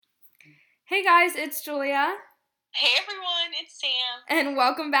Hey guys, it's Julia. Hey everyone, it's Sam. And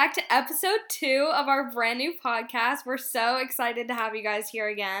welcome back to episode 2 of our brand new podcast. We're so excited to have you guys here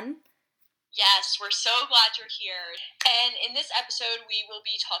again. Yes, we're so glad you're here. And in this episode, we will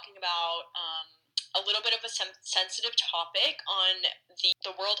be talking about a little bit of a sensitive topic on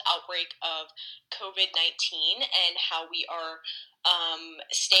the world outbreak of COVID-19 and how we are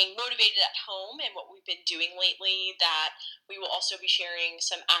staying motivated at home and what we've been doing lately. That we will also be sharing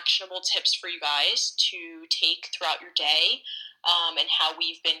some actionable tips for you guys to take throughout your day. And how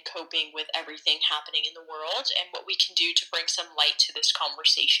we've been coping with everything happening in the world and what we can do to bring some light to this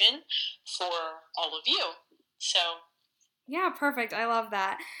conversation for all of you. So, yeah, perfect. I love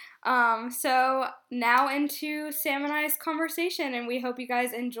that. So now into Sam and I's conversation, and we hope you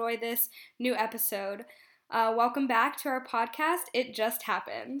guys enjoy this new episode. Welcome back to our podcast, It Just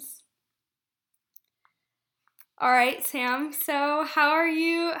Happens. All right, Sam. So how are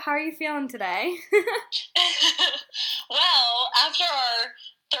you feeling today? well, after our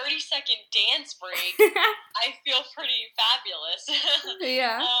 30-second dance break, I feel pretty fabulous.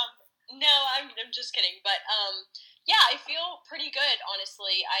 Yeah. No, I'm just kidding. But yeah, I feel pretty good,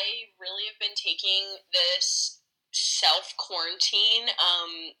 honestly. I really have been taking this self-quarantine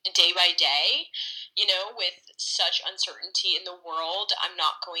day by day. You know, with such uncertainty in the world, I'm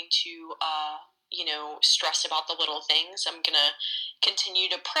not going to stress about the little things. I'm going to continue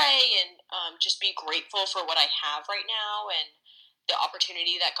to pray and just be grateful for what I have right now and the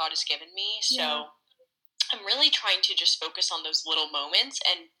opportunity that God has given me. So I'm really trying to just focus on those little moments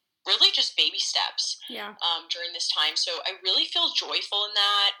and really just baby steps during this time. So I really feel joyful in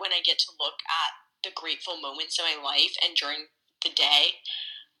that when I get to look at the grateful moments in my life and during the day.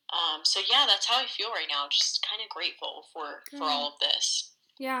 So yeah, that's how I feel right now. Just kind of grateful for all of this.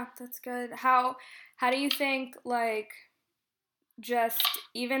 Yeah, that's good. How do you think, like, just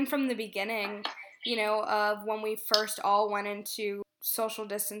even from the beginning, of when we first all went into social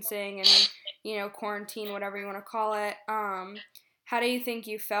distancing and, quarantine, whatever you want to call it, how do you think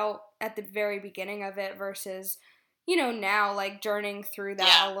you felt at the very beginning of it versus, now, like, journeying through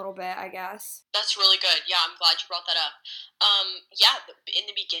that a little bit, I guess? That's really good. Yeah, I'm glad you brought that up. In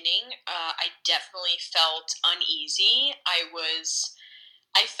the beginning, I definitely felt uneasy.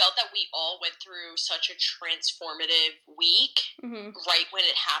 I felt that we all went through such a transformative week right when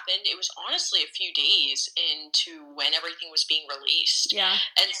it happened. It was honestly a few days into when everything was being released. Yeah.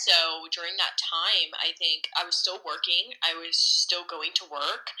 And so during that time, I think I was still working. I was still going to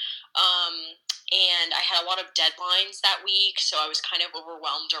work. And I had a lot of deadlines that week, so I was kind of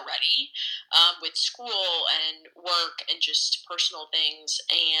overwhelmed already with school and work and just personal things.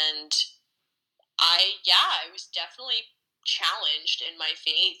 And I was definitely challenged in my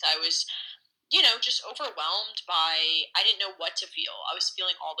faith. I was, just overwhelmed by, I didn't know what to feel. I was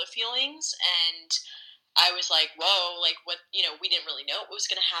feeling all the feelings, and I was like, whoa, like what, we didn't really know what was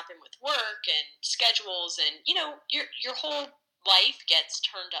going to happen with work and schedules, and, your whole life gets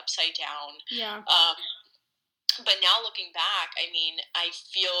turned upside down. Yeah. But now looking back, I mean, I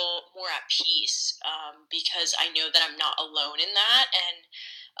feel more at peace because I know that I'm not alone in that, and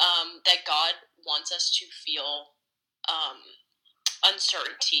that God wants us to feel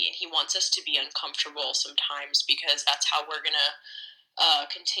uncertainty, and He wants us to be uncomfortable sometimes because that's how we're going to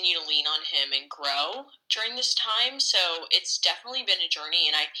continue to lean on Him and grow during this time. So it's definitely been a journey,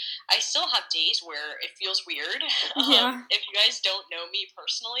 and I still have days where it feels weird. If you guys don't know me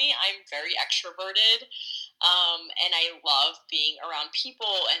personally, I'm very extroverted, and I love being around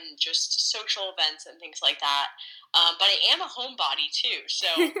people and just social events and things like that. But I am a homebody too, so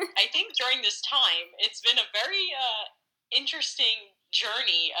I think during this time, it's been a very interesting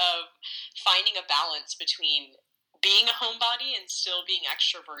journey of finding a balance between being a homebody and still being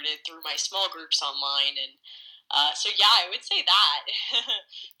extroverted through my small groups online. And so I would say that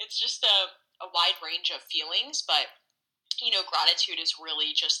it's just a wide range of feelings, but gratitude is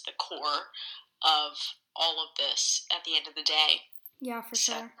really just the core of all of this at the end of the day. Yeah, for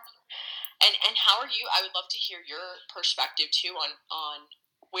sure. And how are you? I would love to hear your perspective too on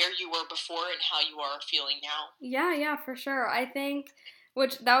where you were before and how you are feeling now. Yeah, for sure. I think,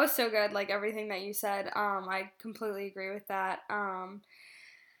 which that was so good, like everything that you said. I completely agree with that.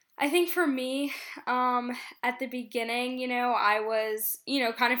 I think for me, at the beginning, I was,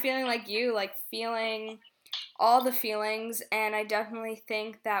 kind of feeling like you, like feeling all the feelings, and I definitely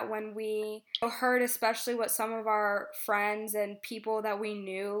think that when we heard especially what some of our friends and people that we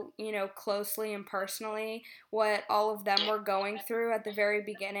knew, closely and personally, what all of them were going through at the very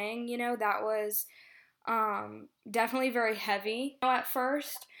beginning, that was definitely very heavy at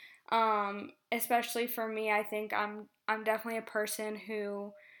first, especially for me. I think I'm definitely a person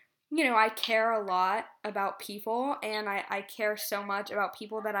who I care a lot about people, and I care so much about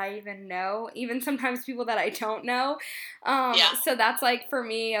people that I even know, even sometimes people that I don't know. Yeah. So that's like for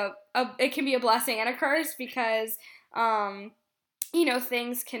me, it can be a blessing and a curse because, um,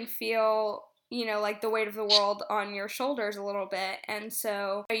 things can feel, like the weight of the world on your shoulders a little bit. And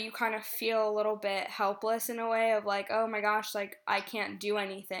so you kind of feel a little bit helpless in a way of like, oh my gosh, like I can't do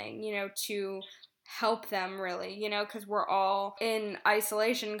anything, to help them really, because we're all in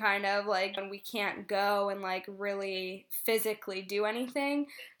isolation kind of like, and we can't go and like really physically do anything.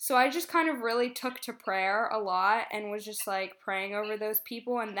 So I just kind of really took to prayer a lot and was just like praying over those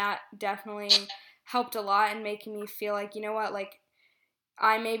people, and that definitely helped a lot in making me feel like, you know what, like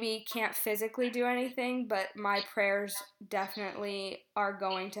I maybe can't physically do anything, but my prayers definitely are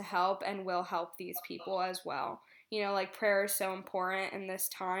going to help and will help these people as well. Like prayer is so important in this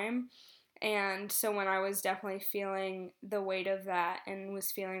time. And so when I was definitely feeling the weight of that and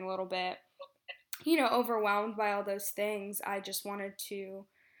was feeling a little bit, overwhelmed by all those things, I just wanted to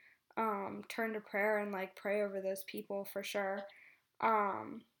turn to prayer and like pray over those people for sure.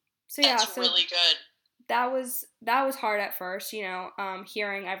 Um, so yeah, That's so really good. that was hard at first,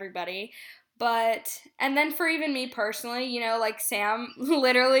 hearing everybody. But and then for even me personally, like Sam,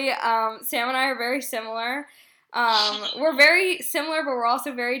 literally, Sam and I are very similar. We're very similar, but we're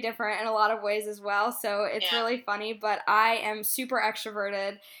also very different in a lot of ways as well. So it's Yeah. really funny. But I am super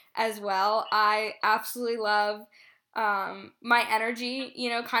extroverted as well. I absolutely love my energy,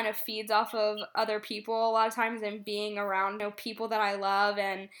 kind of feeds off of other people a lot of times and being around, people that I love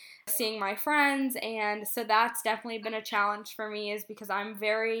and seeing my friends. And so that's definitely been a challenge for me, is because I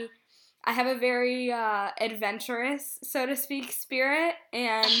have a very adventurous, so to speak, spirit.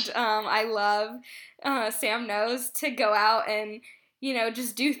 And I love, Sam knows, to go out and,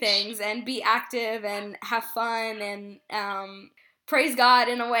 just do things and be active and have fun and praise God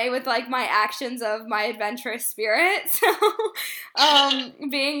in a way with like my actions of my adventurous spirit. So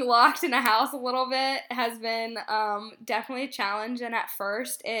being locked in a house a little bit has been definitely a challenge, and at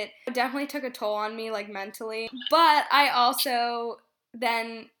first it definitely took a toll on me like mentally. But I also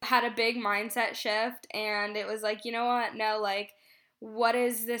then had a big mindset shift, and it was like, you know what? No, like what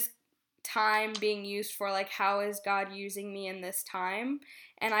is this time being used for? Like how is God using me in this time?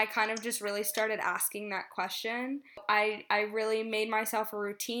 And I kind of just really started asking that question. I really made myself a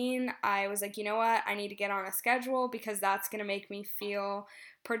routine. I was like, you know what? I need to get on a schedule because that's going to make me feel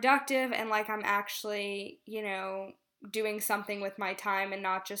productive and like I'm actually, doing something with my time and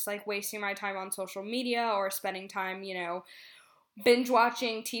not just like wasting my time on social media or spending time, binge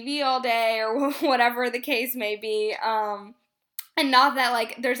watching TV all day or whatever the case may be. And not that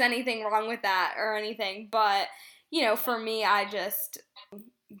like there's anything wrong with that or anything, but for me, I just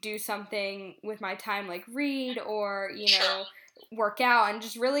do something with my time, like read or, Sure. work out and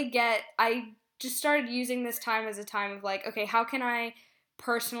just really I just started using this time as a time of like, okay, how can I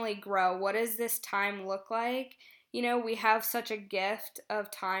personally grow? What does this time look like? We have such a gift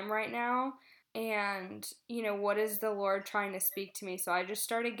of time right now. And, what is the Lord trying to speak to me? So I just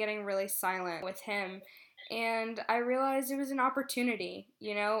started getting really silent with Him. And I realized it was an opportunity,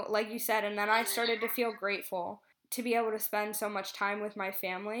 like you said. And then I started to feel grateful to be able to spend so much time with my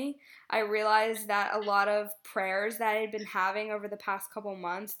family. I realized that a lot of prayers that I had been having over the past couple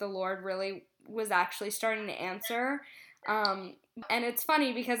months, the Lord really was actually starting to answer. And it's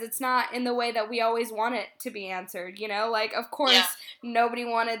funny because it's not in the way that we always want it to be answered, Like, of Yeah. course, nobody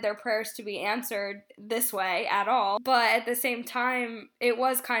wanted their prayers to be answered this way at all. But at the same time, it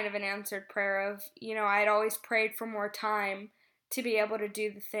was kind of an answered prayer of, I'd always prayed for more time to be able to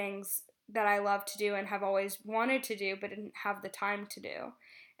do the things that I love to do and have always wanted to do, but didn't have the time to do.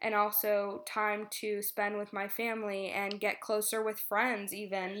 And also time to spend with my family and get closer with friends,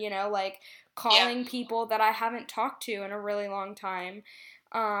 even, like Yeah. calling people that I haven't talked to in a really long time,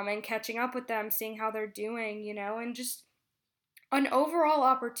 and catching up with them, seeing how they're doing, and just an overall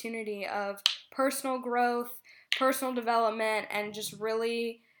opportunity of personal growth, personal development, and just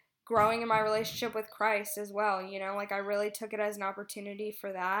really growing in my relationship with Christ as well. Like I really took it as an opportunity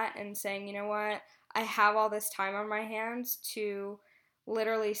for that and saying, you know what, I have all this time on my hands to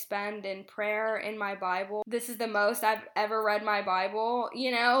literally spend in prayer in my Bible. This is the most I've ever read my Bible,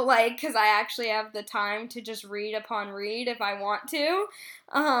 like because I actually have the time to just read upon read if I want to.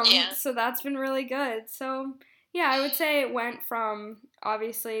 Yeah. So that's been really good. So yeah, I would say it went from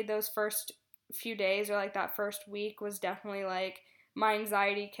obviously those first few days or like that first week was definitely like my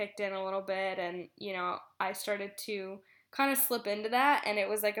anxiety kicked in a little bit, and I started to kind of slip into that, and it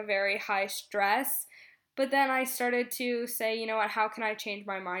was like a very high stress. But then I started to say, you know what, how can I change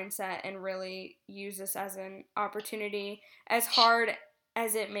my mindset and really use this as an opportunity? As hard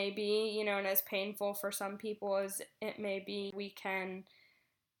as it may be, you know, and as painful for some people as it may be, we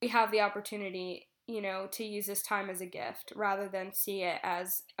have the opportunity, you know, to use this time as a gift rather than see it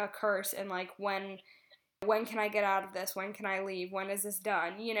as a curse and like when can I get out of this? When can I leave? When is this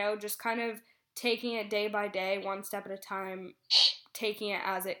done? You know, just kind of taking it day by day, one step at a time, taking it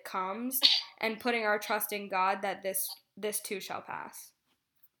as it comes, and putting our trust in God that this too shall pass.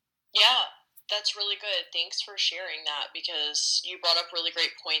 Yeah, that's really good. Thanks for sharing that, because you brought up really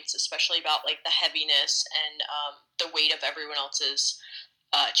great points, especially about like the heaviness and the weight of everyone else's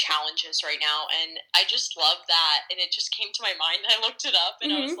challenges right now. And I just love that. And it just came to my mind. I looked it up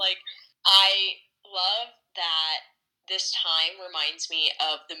and I was like, I love that this time reminds me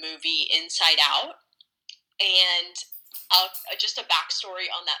of the movie Inside Out. And just a backstory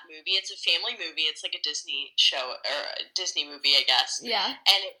on that movie. It's a family movie. It's like a Disney show, or a Disney movie, I guess. Yeah.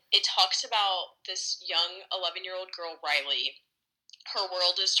 And it talks about this young 11-year-old girl, Riley. Her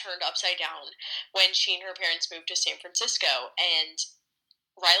world is turned upside down when she and her parents moved to San Francisco. And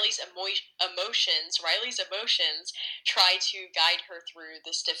Riley's emotions try to guide her through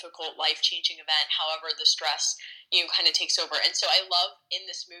this difficult, life-changing event. However, the stress, kind of takes over. And so I love in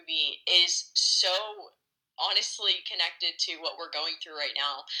this movie is so honestly connected to what we're going through right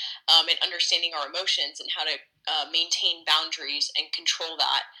now, and understanding our emotions and how to maintain boundaries and control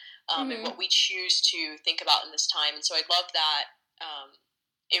that, and what we choose to think about in this time. And so I love that.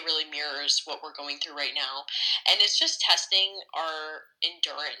 It really mirrors what we're going through right now. And it's just testing our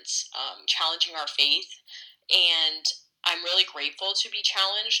endurance, challenging our faith. And I'm really grateful to be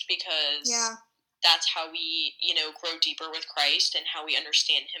challenged, because that's how we, grow deeper with Christ and how we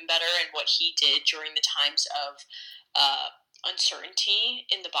understand him better and what he did during the times of uncertainty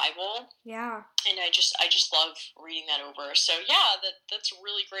in the Bible. Yeah. And I just love reading that over. So yeah, that's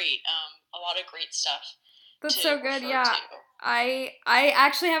really great. A lot of great stuff. That's so good, yeah. I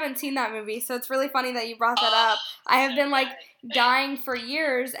actually haven't seen that movie, so it's really funny that you brought that up. I have been like dying for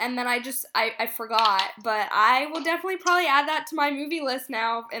years, and then I forgot, but I will definitely probably add that to my movie list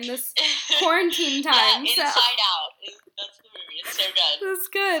now in this quarantine time. Yeah, Inside Out. That's the movie. It's so good. That's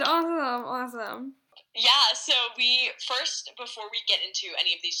good. Awesome. Yeah, so before we get into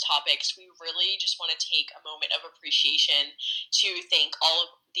any of these topics, we really just want to take a moment of appreciation to thank all of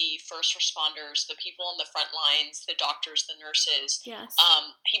the first responders, the people on the front lines, the doctors, the nurses, yes.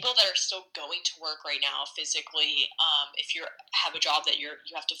 People that are still going to work right now physically. If you have a job that you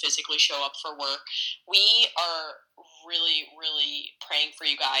have to physically show up for work, we are really, really praying for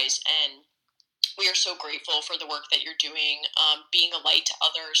you guys, and we are so grateful for the work that you're doing, being a light to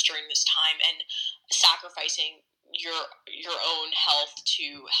others during this time, and sacrificing your own health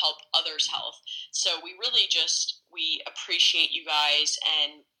to help others' health. So we appreciate you guys,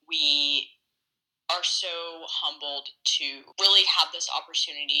 and we are so humbled to really have this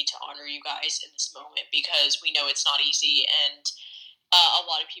opportunity to honor you guys in this moment, because we know it's not easy, and a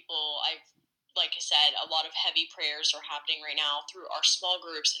lot of people, like I said, a lot of heavy prayers are happening right now through our small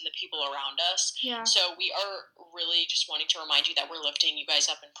groups and the people around us. Yeah. So we are really just wanting to remind you that we're lifting you guys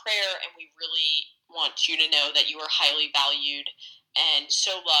up in prayer, and we really want you to know that you are highly valued and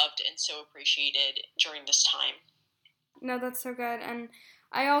so loved and so appreciated during this time. No, that's so good. And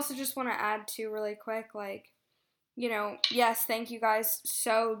I also just want to add too really quick, like, yes, thank you guys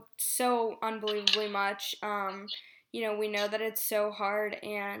so unbelievably much. We know that it's so hard,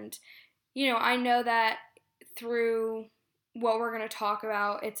 and I know that through what we're going to talk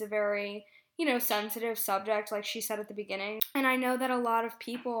about, it's a very, sensitive subject, like she said at the beginning. And I know that a lot of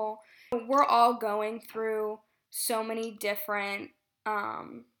people, we're all going through so many different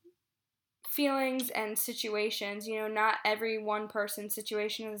feelings and situations. Not every one person's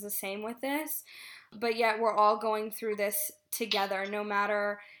situation is the same with this, but yet we're all going through this together, no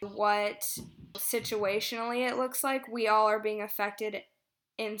matter what situationally it looks like. We all are being affected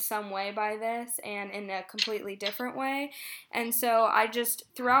in some way by this, and in a completely different way. And so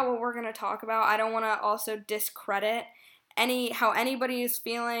throughout what we're going to talk about, I don't want to also discredit how anybody is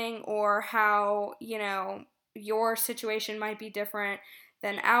feeling, or how, your situation might be different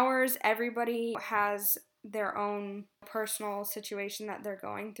than ours. Everybody has their own personal situation that they're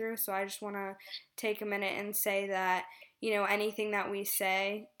going through. So I just want to take a minute and say that, anything that we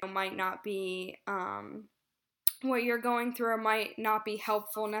say might not be what you're going through, or might not be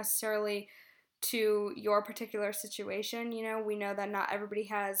helpful necessarily to your particular situation. We know that not everybody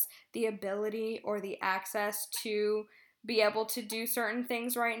has the ability or the access to be able to do certain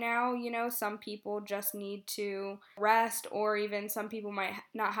things right now. Some people just need to rest, or even some people might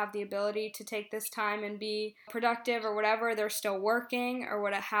not have the ability to take this time and be productive or whatever. They're still working or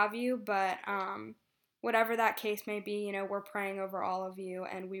what have you, but whatever that case may be, we're praying over all of you,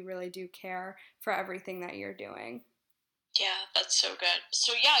 and we really do care for everything that you're doing. Yeah, that's so good.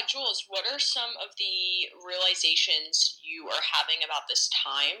 So, yeah, Jules, what are some of the realizations you are having about this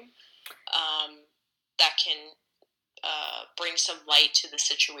time that can bring some light to the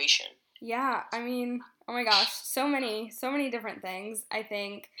situation? Yeah, I mean, oh my gosh, so many different things. I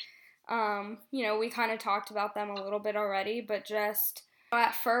think, we kind of talked about them a little bit already, but just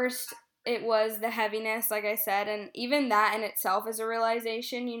at first it was the heaviness, like I said, and even that in itself is a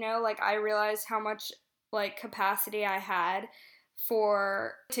realization, like I realized how much like capacity I had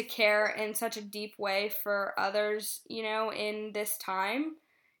for to care in such a deep way for others, in this time.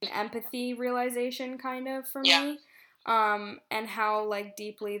 An empathy realization kind of for Yeah. me. And how like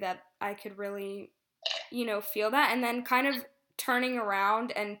deeply that I could really, feel that, and then kind of turning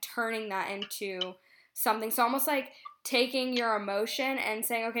around and turning that into something. So almost like taking your emotion and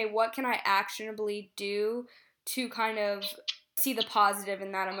saying, okay, what can I actionably do to kind of see the positive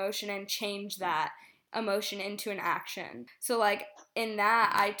in that emotion and change that emotion into an action. So like in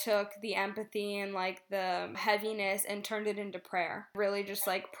that, I took the empathy and like the heaviness and turned it into prayer. Really just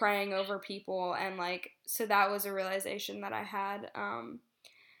like praying over people, and like, so that was a realization that I had.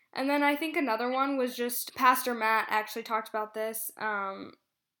 And then I think another one was just Pastor Matt actually talked about this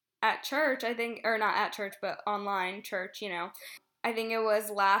at church, I think, or not at church, but online church, I think it was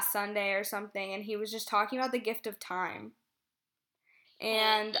last Sunday or something, and he was just talking about the gift of time.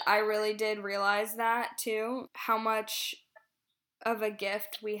 And I really did realize that too, how much of a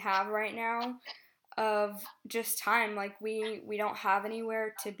gift we have right now of just time. Like we don't have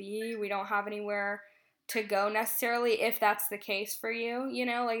anywhere to be, we don't have anywhere to go necessarily, if that's the case for you,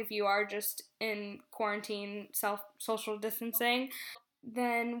 like if you are just in quarantine, social distancing,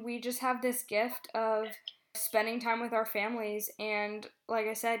 then we just have this gift of spending time with our families, and like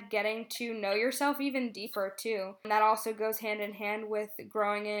I said, getting to know yourself even deeper too. And that also goes hand in hand with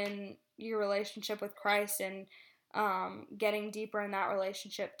growing in your relationship with Christ, and getting deeper in that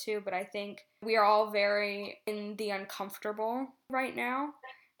relationship too. But I think we are all very in the uncomfortable right now,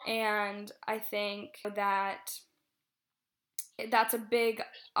 and I think that that's a big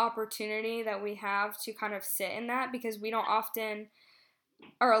opportunity that we have to kind of sit in that, because we don't often,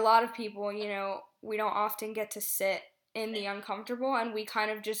 or a lot of people, we don't often get to sit in the uncomfortable, and we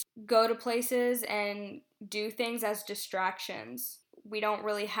kind of just go to places and do things as distractions. We don't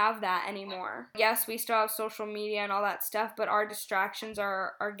really have that anymore. Yes, we still have social media and all that stuff, but our distractions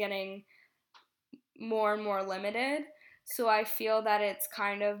are getting more and more limited. So I feel that it's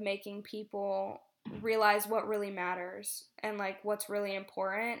kind of making people realize what really matters and like what's really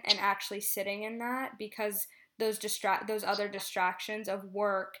important, and actually sitting in that, because those other distractions of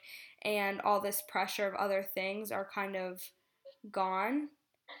work and all this pressure of other things are kind of gone.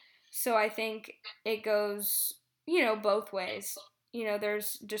 So I think it goes, both ways.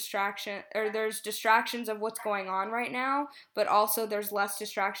 There's distractions of what's going on right now, but also there's less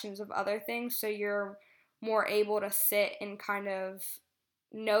distractions of other things, so you're more able to sit and kind of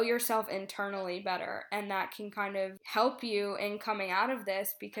know yourself internally better, and that can kind of help you in coming out of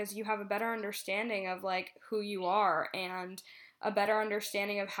this, because you have a better understanding of like who you are, and a better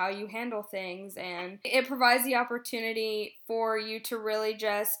understanding of how you handle things, and it provides the opportunity for you to really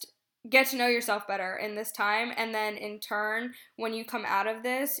just get to know yourself better in this time, and then in turn, when you come out of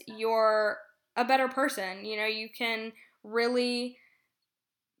this, you're a better person. You can really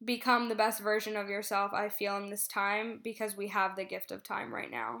become the best version of yourself, I feel, in this time, because we have the gift of time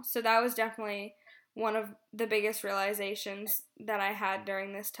right now. So that was definitely one of the biggest realizations that I had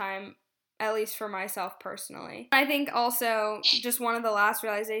during this time, at least for myself personally. I think also just one of the last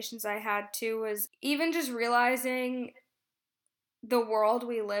realizations I had too was even just realizing the world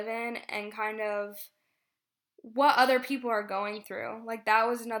we live in, and kind of what other people are going through. Like that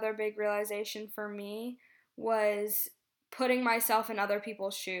was another big realization for me, was putting myself in other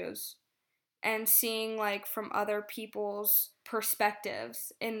people's shoes and seeing like from other people's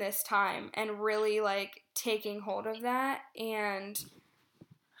perspectives in this time, and really like taking hold of that and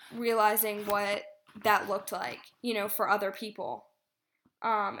realizing what that looked like, for other people.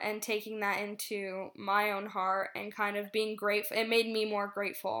 And taking that into my own heart, and kind of being grateful. It made me more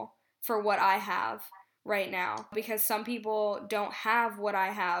grateful for what I have right now, because some people don't have what I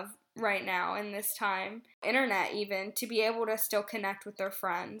have right now in this time. Internet, even, to be able to still connect with their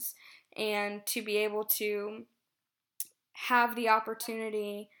friends, and to be able to have the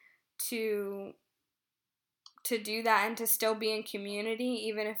opportunity to do that, and to still be in community,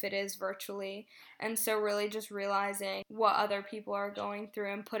 even if it is virtually. And so really just realizing what other people are going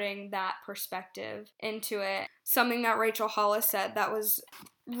through, and putting that perspective into it. Something that Rachel Hollis said that was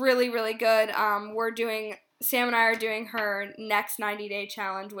really, really good. Sam and I are doing her next 90-day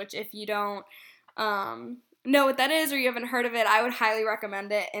challenge, which if you don't know what that is or you haven't heard of it, I would highly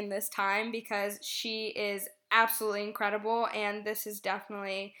recommend it in this time because she is absolutely incredible, and this is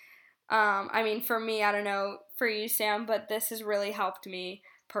definitely, I mean, for me, I don't know for you, Sam, but this has really helped me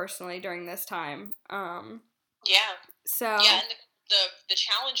personally during this time. Yeah. So, Yeah, and the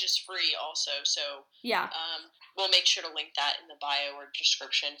challenge is free also, so yeah. We'll make sure to link that in the bio or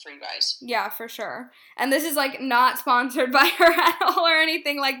description for you guys. Yeah, for sure. And this is like not sponsored by her at all or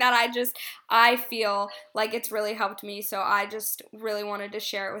anything like that. I feel like it's really helped me, so I just really wanted to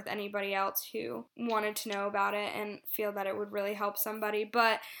share it with anybody else who wanted to know about it and feel that it would really help somebody.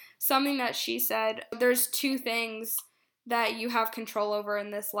 But something that she said, there's two things that you have control over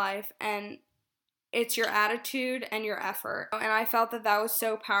in this life, and it's your attitude and your effort. And I felt that that was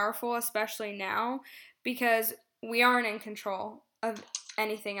so powerful, especially now, because we aren't in control of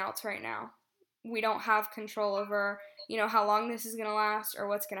anything else right now. We don't have control over, how long this is going to last or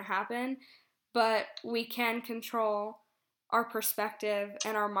what's going to happen, but we can control our perspective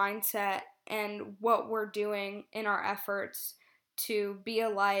and our mindset and what we're doing in our efforts to be a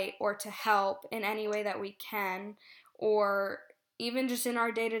light or to help in any way that we can, or even just in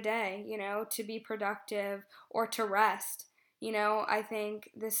our day to day, to be productive or to rest. I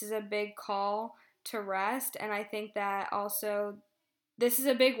think this is a big call to rest, and I think that also this is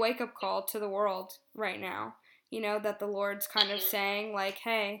a big wake up call to the world right now. That the Lord's kind of saying, like,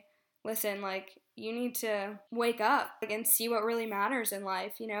 hey, listen, like, you need to wake up and see what really matters in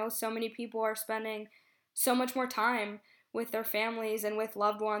life. So many people are spending so much more time with their families and with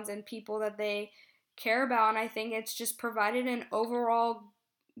loved ones and people that they care about. And I think it's just provided an overall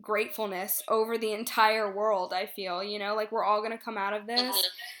gratefulness over the entire world, I feel. Like, we're all going to come out of this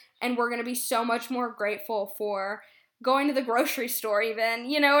and we're going to be so much more grateful for going to the grocery store, even,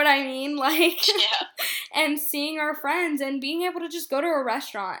 you know what I mean? Like, yeah. And seeing our friends and being able to just go to a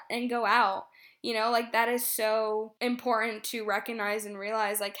restaurant and go out, like, that is so important to recognize and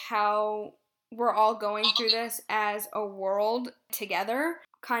realize, like, how we're all going through this as a world together,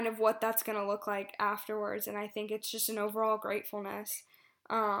 kind of what that's going to look like afterwards. And I think it's just an overall gratefulness,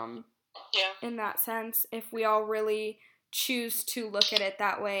 in that sense, if we all really choose to look at it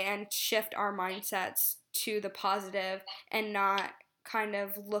that way and shift our mindsets to the positive and not kind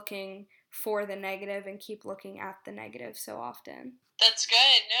of looking for the negative and keep looking at the negative so often. That's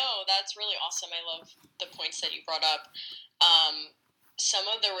good. No, that's really awesome. I love the points that you brought up. Some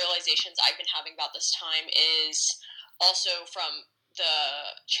of the realizations I've been having about this time is also from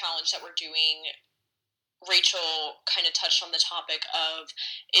the challenge that we're doing. Rachel kind of touched on the topic of,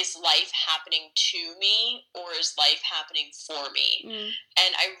 is life happening to me or is life happening for me?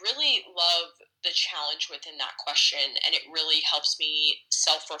 And I really love the challenge within that question, and it really helps me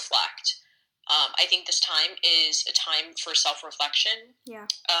self-reflect. I think this time is a time for self-reflection. Yeah.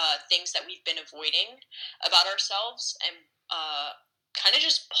 Things that we've been avoiding about ourselves, and kind of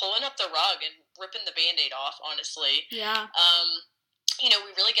just pulling up the rug and ripping the Band-Aid off, honestly. Yeah.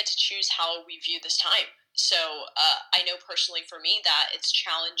 We really get to choose how we view this time. So I know personally for me that it's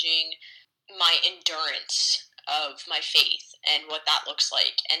challenging my endurance of my faith and what that looks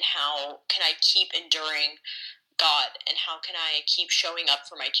like, and how can I keep enduring God, and how can I keep showing up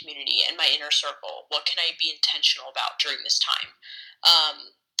for my community and my inner circle? What can I be intentional about during this time?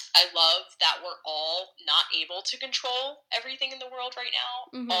 I love that we're all not able to control everything in the world right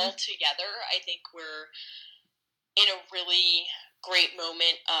now. All together, I think we're in a really great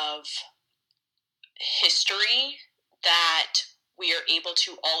moment of history that we are able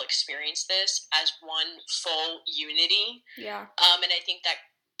to all experience this as one full unity. Yeah. And I think that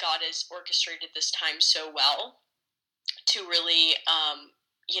God has orchestrated this time so well to really,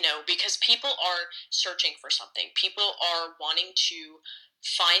 because people are searching for something. People are wanting to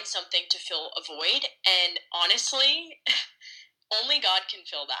find something to fill a void. And honestly, only God can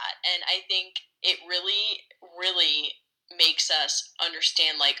fill that. And I think it really, really makes us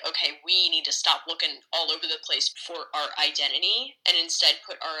understand, like, okay, we need to stop looking all over the place for our identity and instead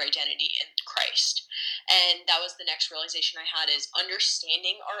put our identity in Christ. And that was the next realization I had, is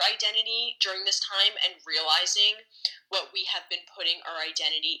understanding our identity during this time and realizing what we have been putting our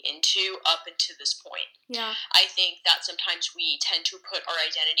identity into up until this point. Yeah. I think that sometimes we tend to put our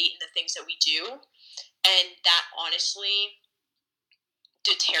identity in the things that we do, and that honestly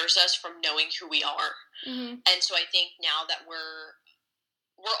deters us from knowing who we are. And so I think now that we're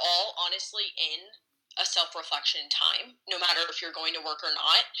all honestly in a self-reflection time, no matter if you're going to work or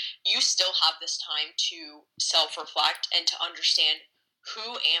not, you still have this time to self-reflect and to understand,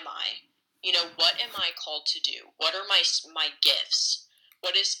 who am I? What am I called to do? What are my gifts?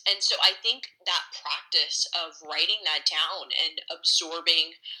 And so I think that practice of writing that down and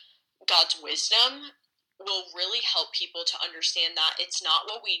absorbing God's wisdom will really help people to understand that it's not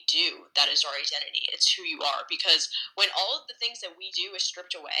what we do that is our identity, it's who you are. Because when all of the things that we do is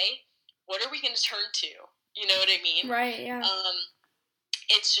stripped away, what are we going to turn to? You know what I mean? Right, yeah.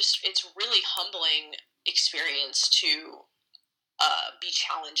 It's really humbling experience to be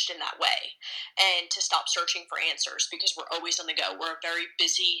challenged in that way and to stop searching for answers, because we're always on the go. We're a very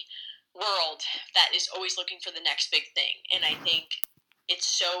busy world that is always looking for the next big thing. And I think it's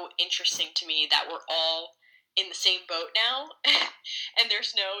so interesting to me that we're all in the same boat now and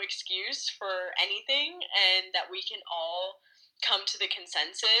there's no excuse for anything, and that we can all come to the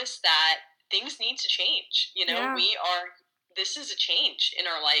consensus that things need to change. Yeah. This is a change in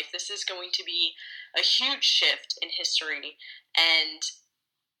our life. This is going to be a huge shift in history, and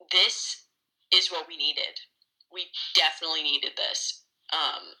this is what we needed. We definitely needed this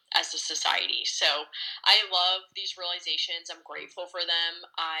as a society. So I love these realizations. I'm grateful for them.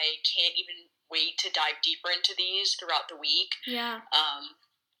 I can't even wait to dive deeper into these throughout the week. Yeah.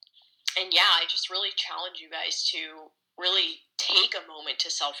 And yeah, I just really challenge you guys to really take a moment to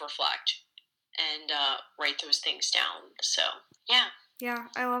self-reflect and write those things down. So yeah. Yeah,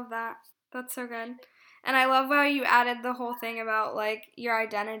 I love that. That's so good. And I love how you added the whole thing about, like, your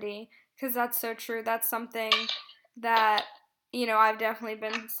identity, because that's so true. That's something that, I've definitely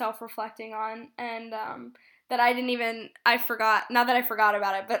been self-reflecting on, and that I forgot, not that I forgot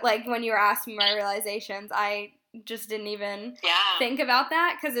about it, but, like, when you were asking my realizations, I just didn't even think about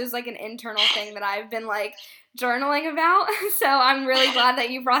that, because it was, like, an internal thing that I've been, like, journaling about, so I'm really glad that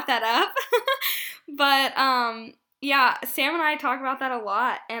you brought that up. But, yeah, Sam and I talk about that a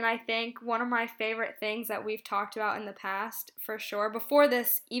lot, and I think one of my favorite things that we've talked about in the past, for sure, before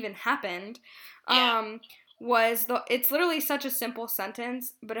this even happened, it's literally such a simple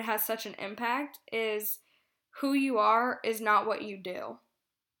sentence, but it has such an impact, is who you are is not what you do.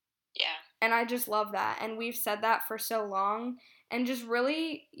 Yeah. And I just love that, and we've said that for so long, and just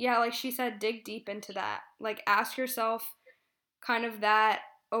really, yeah, like she said, dig deep into that. Like, ask yourself kind of that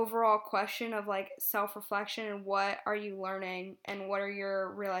overall question of, like, self-reflection and what are you learning and what are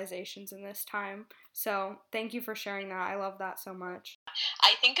your realizations in this time. So thank you for sharing that. I love that so much.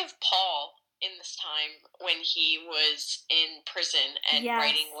 I think of Paul in this time when he was in prison and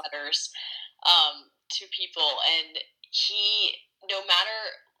writing letters to people, and he didn't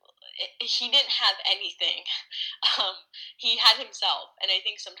have anything. He had himself, and I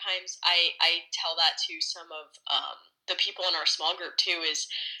think sometimes I tell that to some of the people in our small group too, is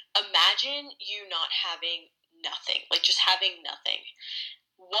imagine you not having nothing, like just having nothing.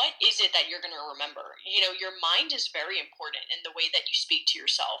 What is it that you're going to remember? Your mind is very important in the way that you speak to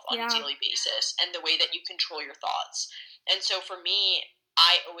yourself on a daily basis and the way that you control your thoughts. And so for me,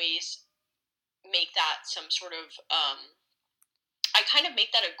 I always make that some sort of I kind of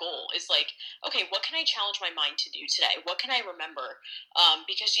make that a goal, is like, okay, what can I challenge my mind to do today? What can I remember?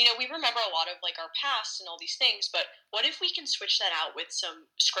 Because, we remember a lot of like our past and all these things, but what if we can switch that out with some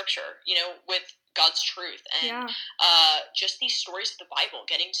scripture, with God's truth and just these stories of the Bible,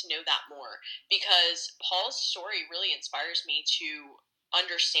 getting to know that more, because Paul's story really inspires me to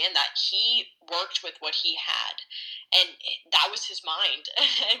understand that he worked with what he had, and that was his mind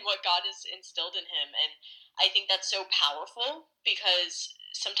and what God has instilled in him. And I think that's so powerful, because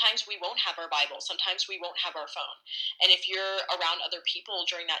sometimes we won't have our Bible, sometimes we won't have our phone. And if you're around other people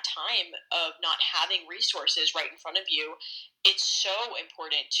during that time of not having resources right in front of you, it's so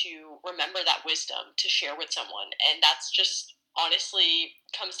important to remember that wisdom to share with someone. And that's just honestly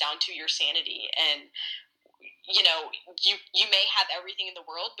comes down to your sanity. And you may have everything in the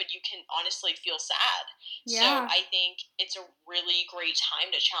world, but you can honestly feel sad. So I think it's a really great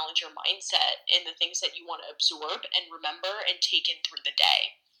time to challenge your mindset in the things that you want to absorb and remember and take in through the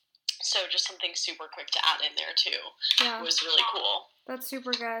day. So just something super quick to add in there too. It was really cool. That's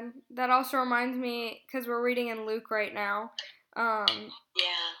super good. That also reminds me, because we're reading in Luke right now.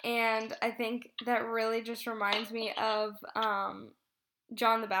 And I think that really just reminds me of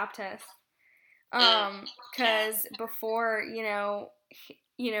John the Baptist. Because before,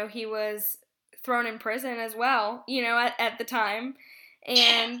 he was thrown in prison as well, at the time.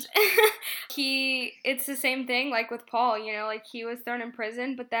 And it's the same thing, like with Paul, like he was thrown in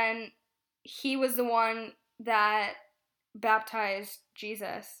prison, but then he was the one that baptized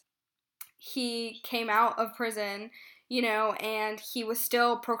Jesus. He came out of prison, and he was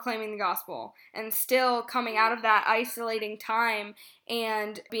still proclaiming the gospel and still coming out of that isolating time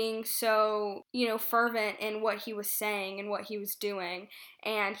and being so, fervent in what he was saying and what he was doing.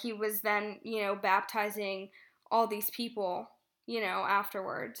 And he was then, baptizing all these people,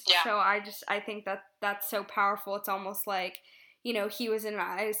 afterwards. Yeah. So I think that that's so powerful. It's almost like, he was in an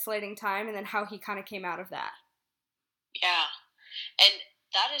isolating time, and then how he kind of came out of that. Yeah. And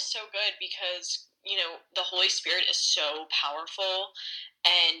that is so good because, the Holy Spirit is so powerful.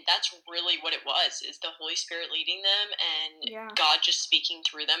 And that's really what it was, is the Holy Spirit leading them and Yeah. God just speaking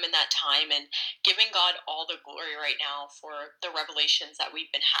through them in that time, and giving God all the glory right now for the revelations that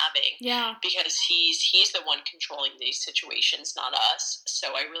we've been having. Yeah. Because he's the one controlling these situations, not us.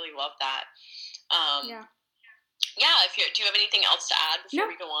 So I really love that. Yeah. Yeah, do you have anything else to add before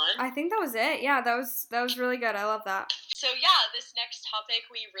No, we go on? I think that was it. Yeah, that was really good. I love that. So yeah, this next topic,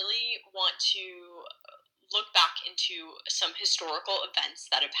 we really want to look back into some historical events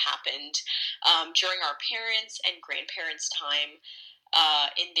that have happened during our parents' and grandparents' time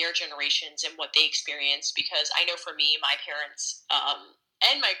in their generations and what they experienced. Because I know for me, my parents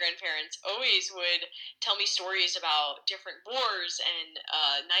and my grandparents always would tell me stories about different wars and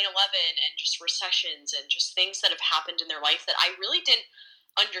 9/11 and just recessions and just things that have happened in their life that I really didn't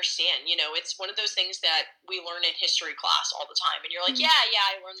understand. It's one of those things that we learn in history class all the time, and you're like, Mhm. yeah,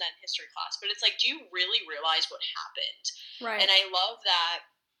 I learned that in history class, but it's like, do you really realize what happened? Right. And I love that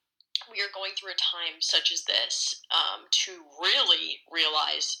we are going through a time such as this to really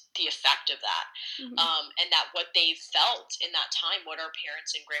realize the effect of that. Mhm. And that what they felt in that time, what our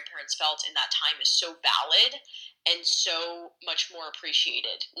parents and grandparents felt in that time, is so valid and so much more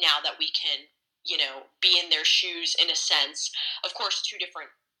appreciated now that we can, be in their shoes in a sense. Of course, two different,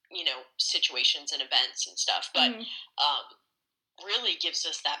 situations and events and stuff, but Mhm. really gives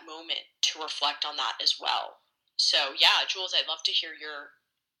us that moment to reflect on that as well. So yeah, Jules, I'd love to hear your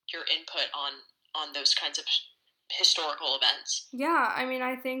input on those kinds of historical events. Yeah, I mean,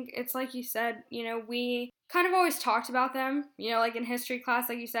 I think it's like you said, we kind of always talked about them, like in history class,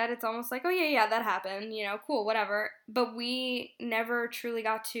 like you said, it's almost like, oh, yeah, that happened, cool, whatever. But we never truly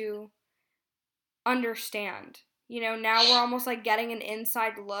got to understand. Now we're almost like getting an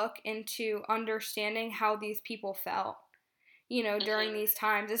inside look into understanding how these people felt, during Mm-hmm. these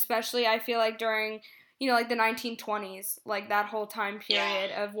times, especially I feel like during, like the 1920s, like that whole time period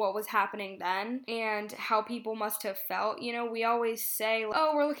Yeah. of what was happening then and how people must have felt. We always say,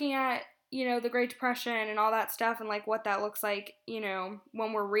 oh, we're looking at, the Great Depression and all that stuff and like what that looks like,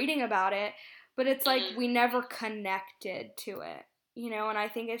 when we're reading about it. But it's like Mm-hmm. we never connected to it, and I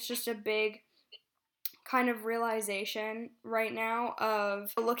think it's just a big kind of realization right now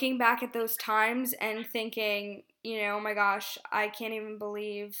of looking back at those times and thinking, oh my gosh, I can't even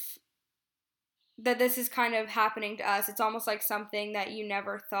believe that this is kind of happening to us. It's almost like something that you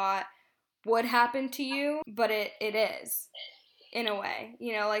never thought would happen to you, but it is in a way,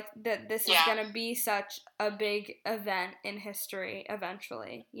 like that this is Yeah. going to be such a big event in history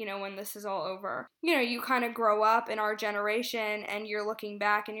eventually, when this is all over. You kind of grow up in our generation and you're looking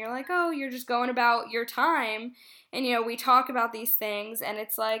back and you're like, oh, you're just going about your time. And, we talk about these things and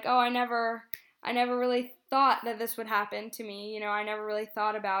it's like, oh, I never really thought that this would happen to me. I never really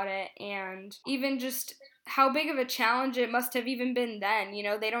thought about it. And even just how big of a challenge it must have even been then.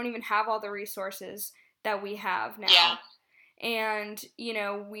 They don't even have all the resources that we have now. Yeah. And,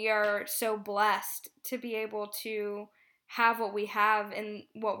 we are so blessed to be able to have what we have and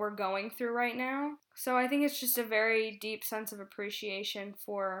what we're going through right now. So I think it's just a very deep sense of appreciation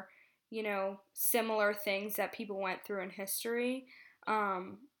for, similar things that people went through in history,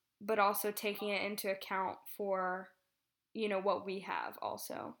 but also taking it into account for, what we have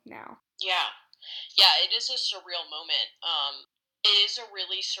also now. Yeah. Yeah, it is a surreal moment. It is a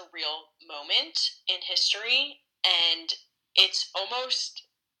really surreal moment in history, and it's almost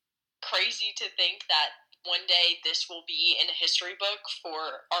crazy to think that one day this will be in a history book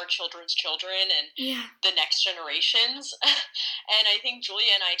for our children's children and Yeah. the next generations. And I think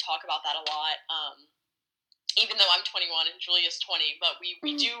Julia and I talk about that a lot. Even though I'm 21 and Julia's 20, but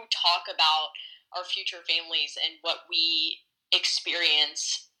we do talk about our future families and what we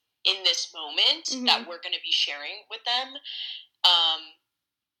experience in this moment that we're going to be sharing with them. Um,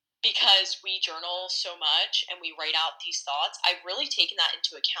 because we journal so much and we write out these thoughts, I've really taken that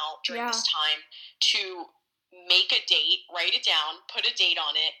into account during this time to make a date, write it down, put a date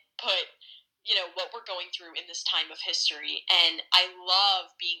on it, put what we're going through in this time of history. And I love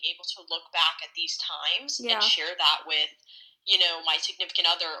being able to look back at these times and share that with my significant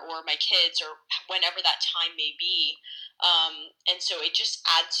other or my kids or whenever that time may be. And so it just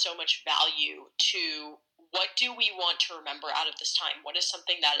adds so much value to what do we want to remember out of this time? What is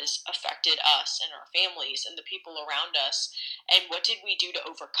something that has affected us and our families and the people around us? And what did we do to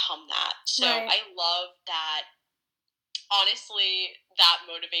overcome that? So I love that honestly, that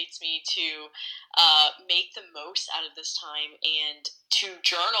motivates me to make the most out of this time and to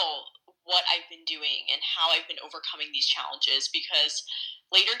journal what I've been doing and how I've been overcoming these challenges, because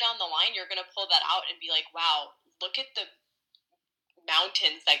later down the line, you're going to pull that out and be like, wow, look at the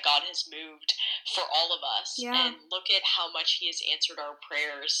mountains that God has moved for all of us, Yeah. and look at how much He has answered our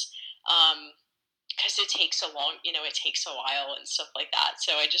prayers. Because it takes a long, it takes a while and stuff like that.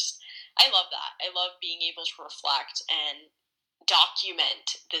 So I love that. I love being able to reflect and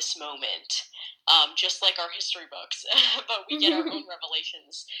document this moment, just like our history books, but we get our own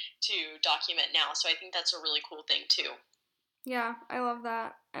revelations to document now. So I think that's a really cool thing too. Yeah, I love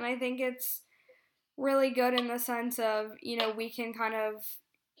that. And I think it's really good in the sense of, we can kind of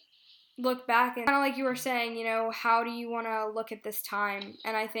look back and kind of like you were saying, how do you want to look at this time?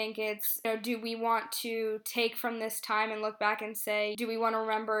 And I think it's, do we want to take from this time and look back and say, do we want to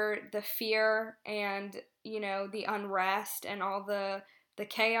remember the fear and, the unrest and all the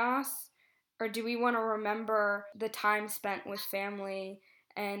chaos? Or do we want to remember the time spent with family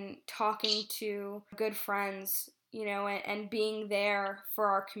and talking to good friends, and being there for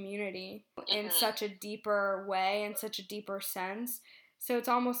our community in Mm-hmm. such a deeper way, in such a deeper sense? So it's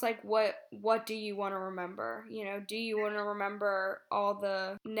almost like what do you want to remember? Do you want to remember all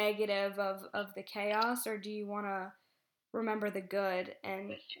the negative of the chaos, or do you want to remember the good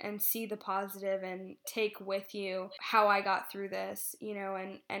and see the positive and take with you how I got through this,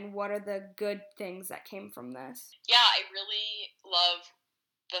 and what are the good things that came from this? Yeah, I really love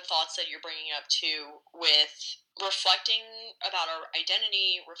the thoughts that you're bringing up too, with reflecting about our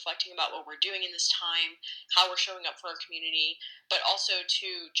identity, reflecting about what we're doing in this time, how we're showing up for our community, but also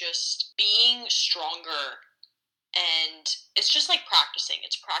to just being stronger. And it's just like practicing.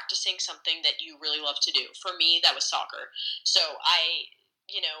 It's practicing something that you really love to do. For me, that was soccer. So I,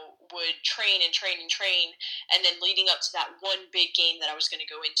 would train and train and train. And then leading up to that one big game that I was going to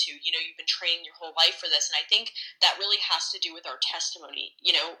go into, you've been training your whole life for this. And I think that really has to do with our testimony.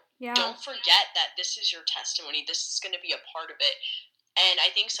 Yeah. Don't forget that this is your testimony. This is going to be a part of it. And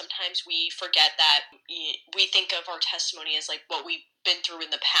I think sometimes we forget that. We think of our testimony as like what we've been through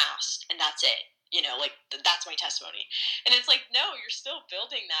in the past, and that's it. Like that's my testimony. And it's like, no, you're still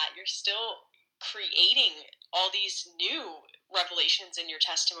building that. You're still creating all these new revelations in your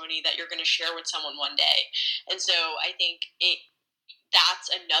testimony that you're going to share with someone one day. And so I think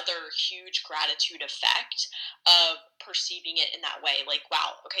that's another huge gratitude effect of perceiving it in that way. Like,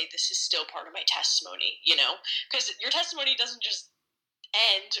 wow, okay, this is still part of my testimony, because your testimony doesn't just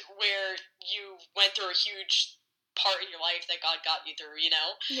end where you went through a huge part in your life that God got you through,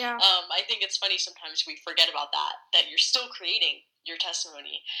 Yeah. I think it's funny sometimes we forget about that you're still creating your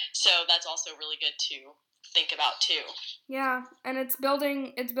testimony. So that's also really good to think about too. Yeah, and it's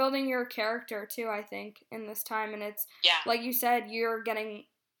building your character too, I think, in this time. And it's Yeah. like you said, you're getting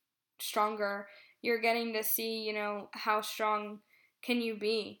stronger. You're getting to see, how strong can you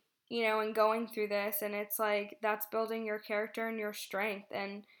be, and going through this. And it's like that's building your character and your strength.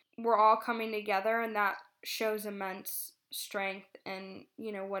 And we're all coming together, and that shows immense strength and,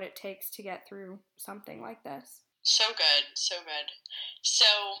 what it takes to get through something like this. So good, so good. So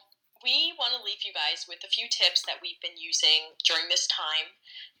we want to leave you guys with a few tips that we've been using during this time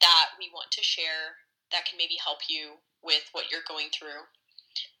that we want to share that can maybe help you with what you're going through.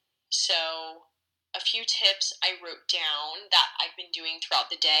 So, a few tips I wrote down that I've been doing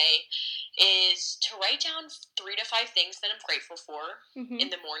throughout the day is to write down 3 to 5 things that I'm grateful for in Mhm.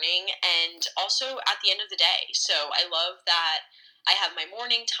 the morning and also at the end of the day. So, I love that I have my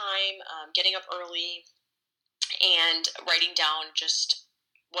morning time, getting up early and writing down just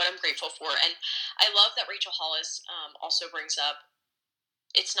what I'm grateful for. And I love that Rachel Hollis also brings up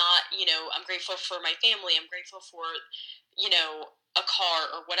it's not, I'm grateful for my family, I'm grateful for, a car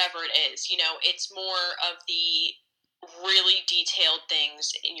or whatever it is. It's more of the really detailed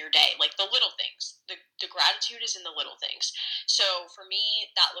things in your day, like the little things. The gratitude is in the little things. So for me,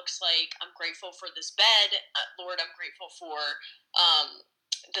 that looks like I'm grateful for this bed. Lord, I'm grateful for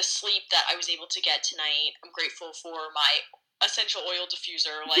the sleep that I was able to get tonight. I'm grateful for my essential oil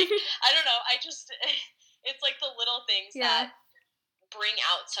diffuser. Like, I don't know. It's like the little things Yeah. that bring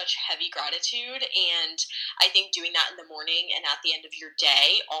out such heavy gratitude. And I think doing that in the morning and at the end of your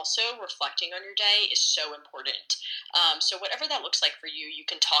day, also reflecting on your day, is so important. So whatever that looks like for you, you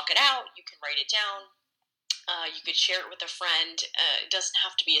can talk it out, you can write it down, you could share it with a friend. It doesn't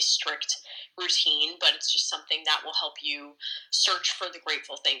have to be a strict routine, but it's just something that will help you search for the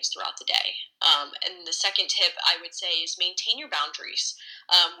grateful things throughout the day. And the second tip I would say is maintain your boundaries.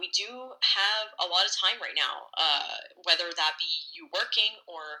 We do have a lot of time right now, whether that be you working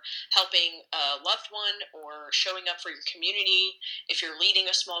or helping a loved one or showing up for your community, if you're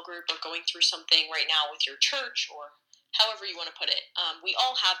leading a small group or going through something right now with your church or however you want to put it. We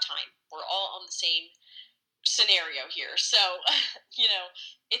all have time. We're all on the same scenario here. So,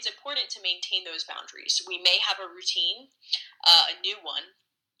 it's important to maintain those boundaries. We may have a routine, a new one,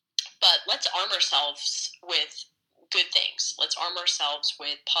 but let's arm ourselves with good things. Let's arm ourselves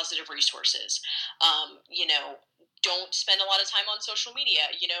with positive resources. Um, you know, don't spend a lot of time on social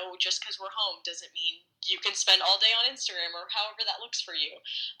media. Just because we're home doesn't mean you can spend all day on Instagram or however that looks for you.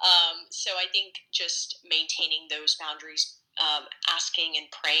 So I think just maintaining those boundaries, asking and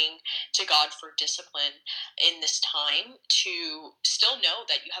praying to God for discipline in this time to still know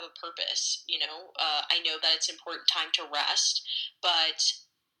that you have a purpose. I know that it's important time to rest, but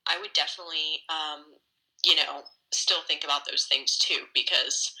I would definitely, still think about those things too,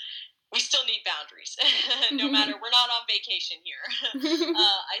 because we still need boundaries. No matter, we're not on vacation here.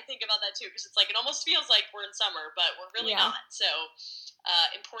 I think about that too, because it's like, it almost feels like we're in summer, but we're really Yeah. not. So,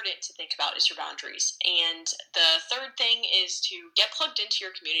 important to think about is your boundaries. And the third thing is to get plugged into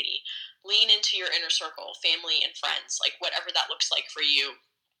your community, lean into your inner circle, family and friends, like whatever that looks like for you.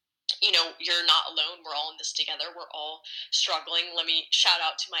 You're not alone. We're all in this together. We're all struggling. Let me shout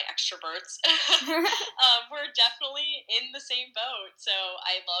out to my extroverts. We're definitely in the same boat. So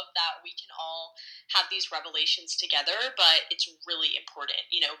I love that we can all have these revelations together, but it's really important.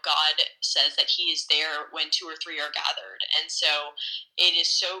 God says that He is there when two or three are gathered. And so it is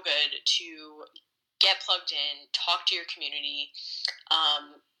so good to get plugged in, talk to your community.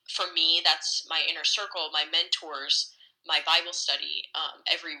 For me, that's my inner circle, my mentors, my Bible study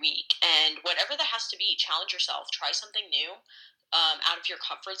every week. And whatever that has to be, challenge yourself, try something new, out of your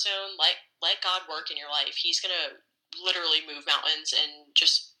comfort zone. Let God work in your life. He's going to literally move mountains and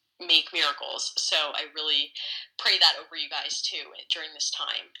just make miracles. So I really pray that over you guys too during this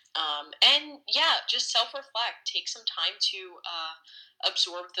time. And yeah, just self reflect. Take some time to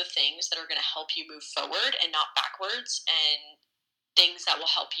absorb the things that are going to help you move forward and not backwards, and things that will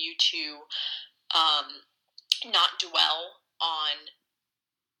help you to um, not dwell on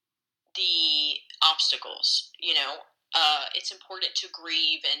the obstacles. It's important to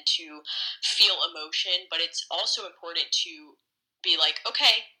grieve and to feel emotion, but it's also important to be like,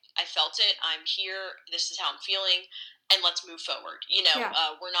 okay, I felt it, I'm here, this is how I'm feeling, and let's move forward. Yeah.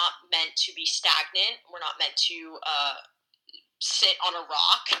 We're not meant to be stagnant, we're not meant to sit on a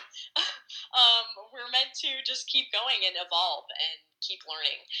rock. We're meant to just keep going and evolve and keep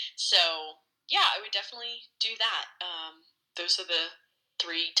learning. So, yeah, I would definitely do that. Those are the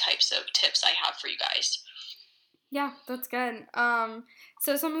three types of tips I have for you guys. Yeah, that's good.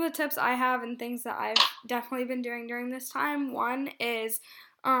 So some of the tips I have and things that I've definitely been doing during this time. One is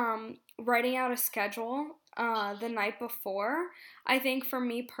writing out a schedule the night before. I think for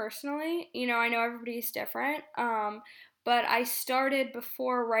me personally, I know everybody's different, but I started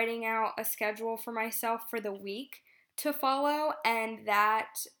before writing out a schedule for myself for the week to follow, and that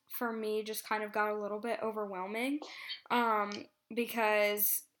for me just kind of got a little bit overwhelming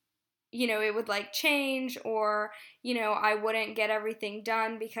because it would like change, or I wouldn't get everything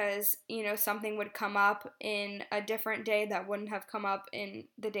done because something would come up in a different day that wouldn't have come up in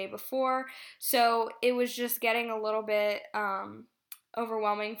the day before. So it was just getting a little bit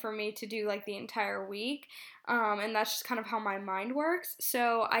overwhelming for me to do like the entire week, and that's just kind of how my mind works.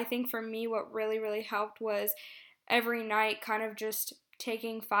 So I think for me what really really helped was every night kind of just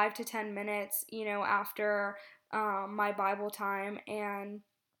taking 5 to 10 minutes after my Bible time, and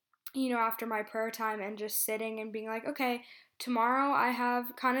after my prayer time, and just sitting and being like, okay, tomorrow I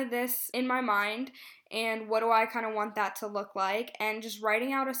have kind of this in my mind, and what do I kind of want that to look like? And just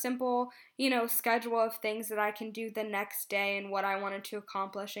writing out a simple, schedule of things that I can do the next day and what I wanted to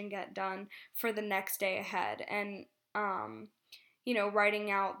accomplish and get done for the next day ahead. And,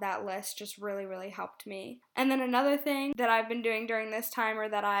 writing out that list just really, really helped me. And then another thing that I've been doing during this time, or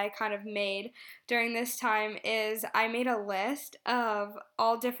that I kind of made during this time, is I made a list of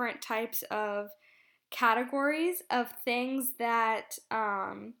all different types of categories of things that,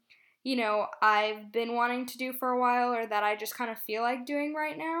 I've been wanting to do for a while, or that I just kind of feel like doing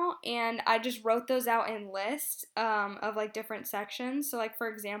right now. And I just wrote those out in lists of like different sections. So, like, for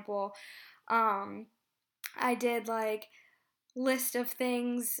example, I did like list of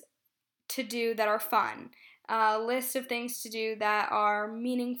things to do that are fun, list of things to do that are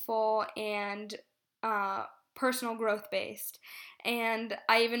meaningful and personal growth based. And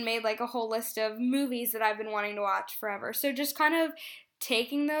I even made like a whole list of movies that I've been wanting to watch forever. So just kind of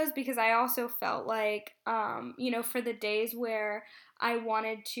taking those, because I also felt like, for the days where I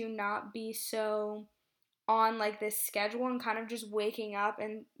wanted to not be so on like this schedule and kind of just waking up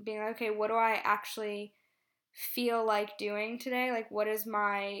and being like, okay, what do I actually feel like doing today? Like, what is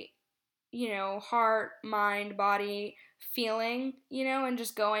my, heart, mind, body feeling, and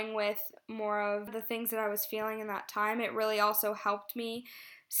just going with more of the things that I was feeling in that time. It really also helped me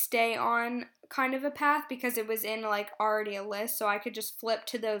stay on kind of a path because it was in like already a list, so I could just flip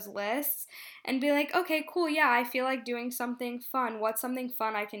to those lists and be like, okay, cool, yeah, I feel like doing something fun. What's something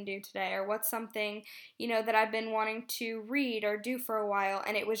fun I can do today? Or what's something, that I've been wanting to read or do for a while,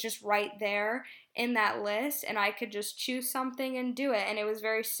 and it was just right there in that list, and I could just choose something and do it. And it was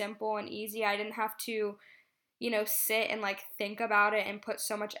very simple and easy. I didn't have to, sit and like think about it and put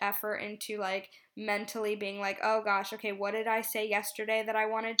so much effort into like mentally being like, oh gosh, okay, what did I say yesterday that I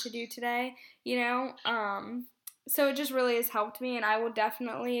wanted to do today? So it just really has helped me, and I will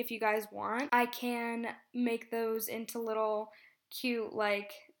definitely, if you guys want, I can make those into little cute,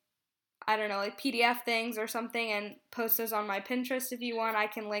 like, I don't know, like PDF things or something, and post those on my Pinterest if you want. I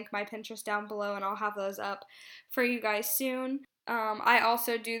can link my Pinterest down below, and I'll have those up for you guys soon. I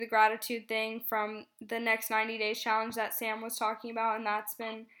also do the gratitude thing from the next 90 days challenge that Sam was talking about, and that's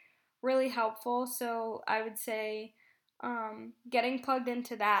been really helpful. So I would say getting plugged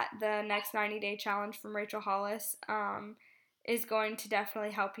into that, the next 90-day challenge from Rachel Hollis, is going to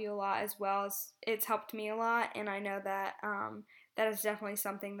definitely help you a lot, as well as it's helped me a lot. And I know that that is definitely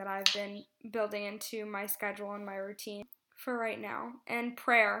something that I've been building into my schedule and my routine for right now. And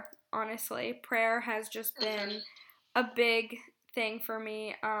prayer, honestly, prayer has just been a big thing for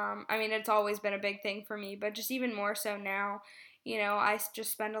me. I mean, it's always been a big thing for me, but just even more so now. I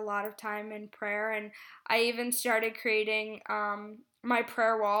just spend a lot of time in prayer, and I even started creating my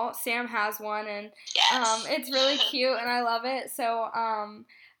prayer wall. Sam has one, and Yes. it's really cute, and I love it. So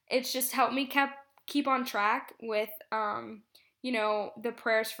it's just helped me keep on track with the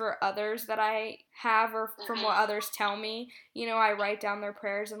prayers for others that I have, or from what others tell me. I write down their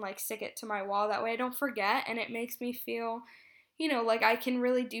prayers and like stick it to my wall. That way I don't forget, and it makes me feel, like I can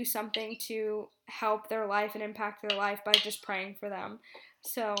really do something to help their life and impact their life by just praying for them.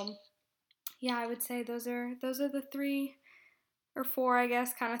 So, yeah, I would say those are the 3 or 4, I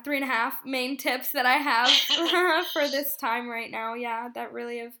guess, kind of 3.5 main tips that I have for this time right now. Yeah, that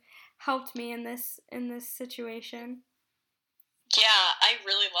really have helped me in this situation. Yeah, I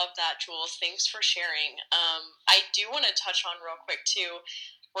really love that, Jules. Thanks for sharing. I do want to touch on real quick too,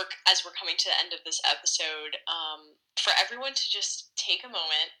 as we're coming to the end of this episode, for everyone to just take a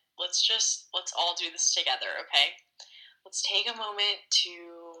moment. Let's all do this together, okay? Let's take a moment to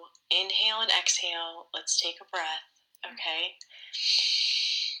inhale and exhale. Let's take a breath, okay?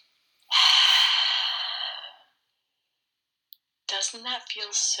 Doesn't that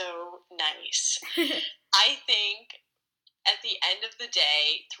feel so nice? I think at the end of the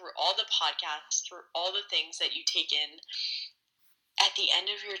day, through all the podcasts, through all the things that you take in, at the end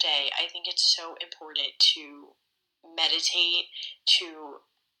of your day, I think it's so important to meditate, to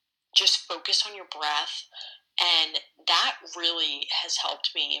just focus on your breath. And that really has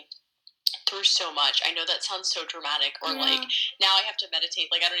helped me through so much. I know that sounds so dramatic, or like now I have to meditate.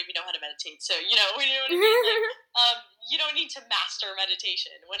 Like I don't even know how to meditate. So you know what I mean. Like you don't need to master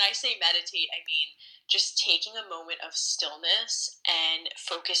meditation. When I say meditate, I mean just taking a moment of stillness and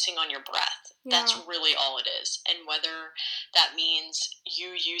focusing on your breath. Yeah. That's really all it is. And whether that means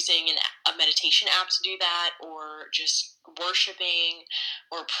you using a meditation app to do that, or just worshiping,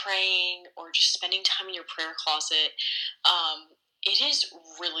 or praying, or just spending time in your prayer closet. It is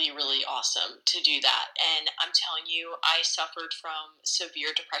really, really awesome to do that. And I'm telling you, I suffered from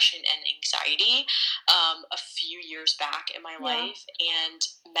severe depression and anxiety a few years back in my life. And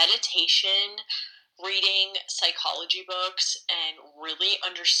meditation, reading psychology books, and really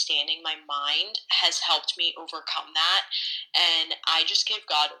understanding my mind has helped me overcome that. And I just give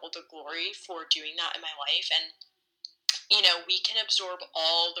God all the glory for doing that in my life. And, we can absorb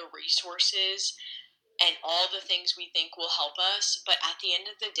all the resources and all the things we think will help us. But at the end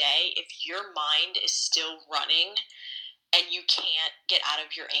of the day, if your mind is still running and you can't get out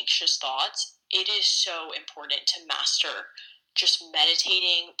of your anxious thoughts, it is so important to master just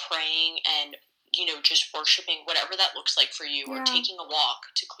meditating, praying, and, just worshiping, whatever that looks like for you, or taking a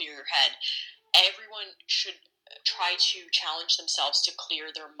walk to clear your head. Everyone should try to challenge themselves to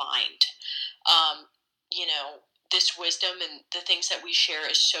clear their mind. This wisdom and the things that we share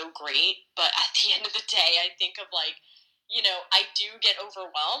is so great, but at the end of the day, I think of like, I do get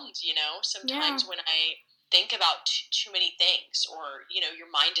overwhelmed, sometimes when I think about too many things, or your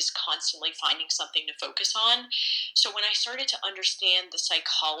mind is constantly finding something to focus on. So when I started to understand the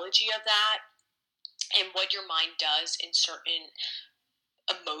psychology of that and what your mind does in certain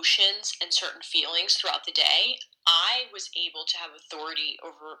emotions and certain feelings throughout the day, I was able to have authority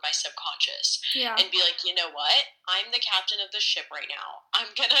over my subconscious Yeah. and be like, you know what? I'm the captain of the ship right now.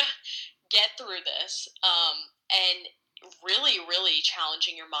 I'm gonna get through this. And really, really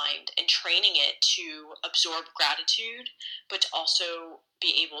challenging your mind and training it to absorb gratitude, but to also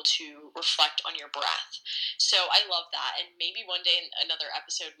be able to reflect on your breath. So I love that. And maybe one day in another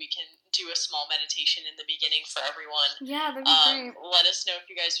episode, we can do a small meditation in the beginning for everyone. Yeah, that'd be great. Let us know if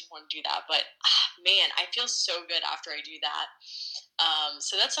you guys would want to do that. But man, I feel so good after I do that.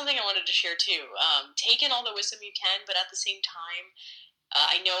 So that's something I wanted to share too. Take in all the wisdom you can, but at the same time,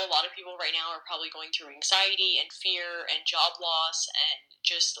 I know a lot of people right now are probably going through anxiety and fear and job loss and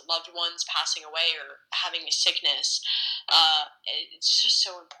just loved ones passing away or having a sickness. It's just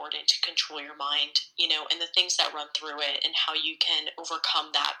so important to control your mind, and the things that run through it and how you can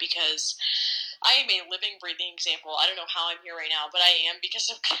overcome that, because I am a living, breathing example. I don't know how I'm here right now, but I am because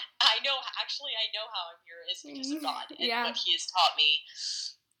of, I know how I'm here is because of God and Yeah. what He has taught me,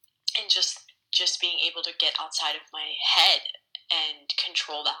 and just being able to get outside of my head and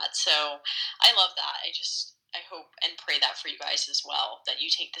control that. So I love that. I hope and pray that for you guys as well, that you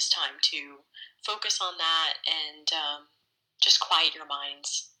take this time to focus on that and just quiet your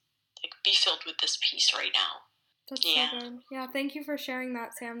minds. Like, be filled with this peace right now. That's so good. Yeah, thank you for sharing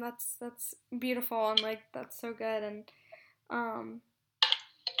that, Sam. That's beautiful, and like that's so good. And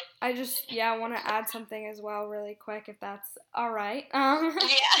I just want to add something as well, really quick, if that's all right. Yeah,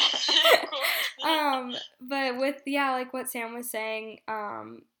 of course. But with like what Sam was saying,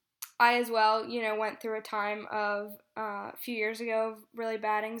 I as well, went through a time of a few years ago of really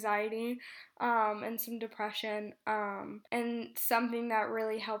bad anxiety, and some depression. And something that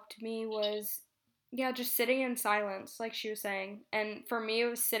really helped me was, just sitting in silence, like she was saying. And for me, it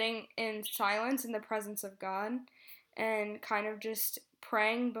was sitting in silence in the presence of God and kind of just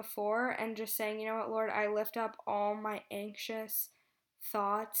praying before and just saying, you know what, Lord, I lift up all my anxious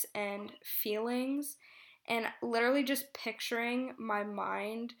thoughts and feelings, and literally just picturing my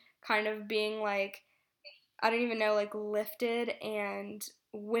mind kind of being like, I don't even know, like lifted and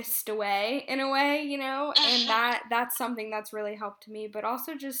whisked away in a way, and that's something that's really helped me. But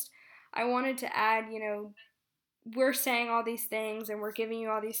also just, I wanted to add, we're saying all these things and we're giving you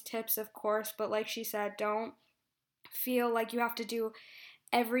all these tips, of course, but like she said, don't feel like you have to do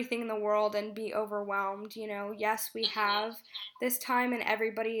everything in the world and be overwhelmed. Yes, we have this time, and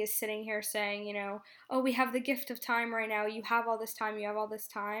everybody is sitting here saying, oh, we have the gift of time right now. You have all this time, you have all this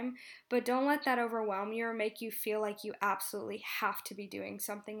time. But don't let that overwhelm you or make you feel like you absolutely have to be doing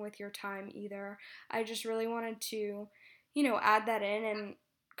something with your time either. I just really wanted to, add that in and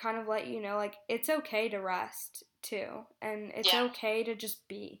kind of let you know, like, it's okay to rest too. And it's okay to just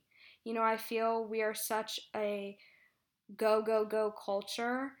be. I feel we are such a go, go, go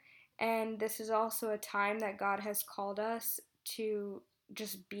culture. And this is also a time that God has called us to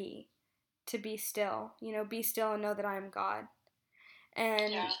just to be still, be still and know that I am God.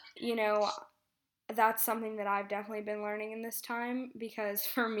 And, that's something that I've definitely been learning in this time, because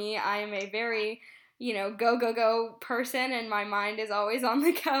for me, I am a very, go, go, go person, and my mind is always on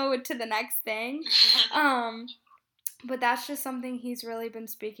the go to the next thing. But that's just something He's really been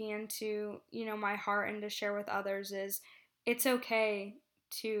speaking into, my heart, and to share with others is it's okay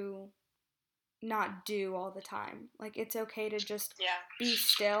to not do all the time. Like, it's okay to just be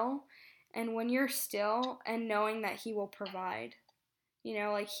still. And when you're still and knowing that He will provide,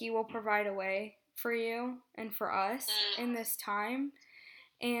 like He will provide a way for you and for us in this time.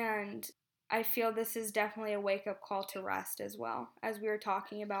 And I feel this is definitely a wake up call to rest as well, as we were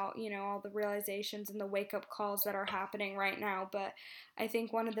talking about, all the realizations and the wake up calls that are happening right now. But I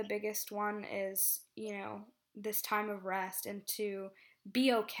think one of the biggest one is, this time of rest, and to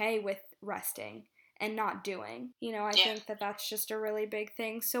be okay with resting and not doing. I think that that's just a really big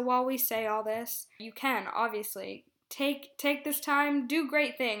thing. So while we say all this, you can obviously take this time, do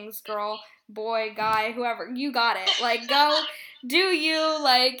great things, girl, boy, guy, whoever, you got it. Like, go do you,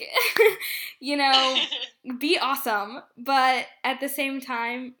 like, be awesome. But at the same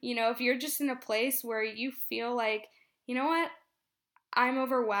time, if you're just in a place where you feel like, you know what, I'm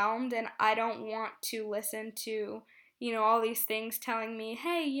overwhelmed and I don't want to listen to, all these things telling me,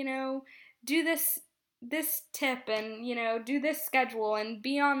 hey, do this tip, and, do this schedule and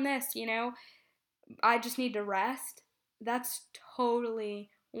be on this, I just need to rest. That's totally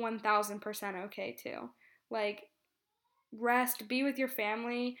 1000% okay too. Like, rest, be with your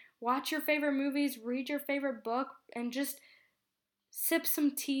family, watch your favorite movies, read your favorite book, and just sip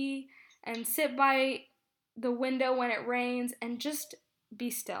some tea and sit by the window when it rains and just be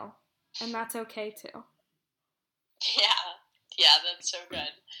still. And that's okay too. Yeah, that's so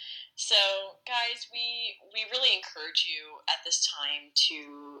good. So, guys, we really encourage you at this time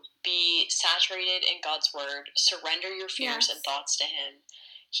to be saturated in God's word. Surrender your fears and thoughts to Him.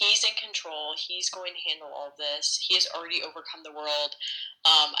 He's in control. He's going to handle all of this. He has already overcome the world.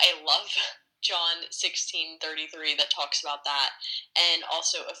 I love John 16:33 that talks about that, and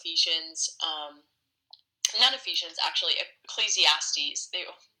also Ephesians. Not Ephesians, actually, Ecclesiastes.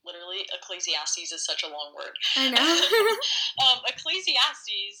 Literally, Ecclesiastes is such a long word. I know.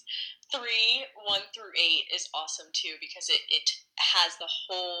 Ecclesiastes 3:1-8 is awesome too, because it has the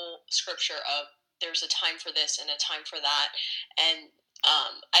whole scripture of there's a time for this and a time for that, and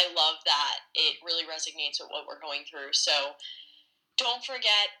I love that it really resonates with what we're going through. So don't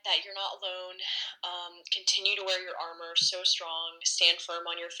forget that you're not alone. Continue to wear your armor so strong. Stand firm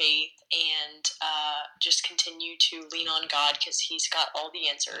on your faith, and just continue to lean on God, because He's got all the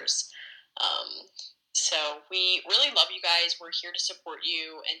answers. So we really love you guys. We're here to support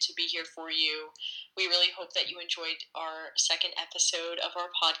you and to be here for you. We really hope that you enjoyed our second episode of our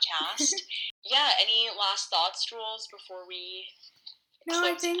podcast. Yeah, any last thoughts, Jules, before we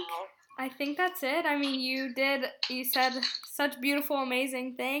close out? I think that's it. I mean, you said such beautiful,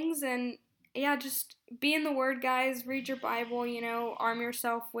 amazing things, and yeah, just be in the Word, guys. Read your Bible, arm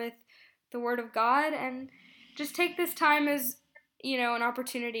yourself with the Word of God, and just take this time as, an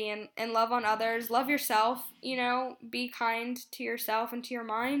opportunity, and love on others. Love yourself, be kind to yourself and to your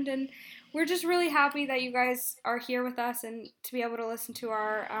mind, and we're just really happy that you guys are here with us and to be able to listen to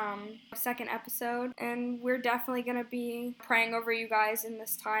our second episode. And we're definitely going to be praying over you guys in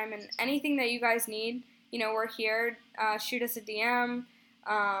this time. And anything that you guys need, we're here. Shoot us a DM.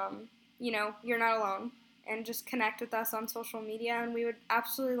 You're not alone. And just connect with us on social media, and we would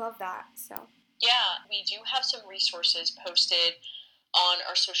absolutely love that. So yeah, we do have some resources posted on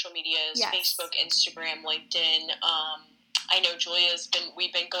our social medias, Facebook, Instagram, LinkedIn. I know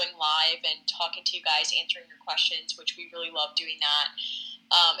we've been going live and talking to you guys, answering your questions, which we really love doing that,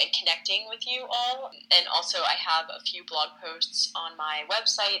 and connecting with you all. And also I have a few blog posts on my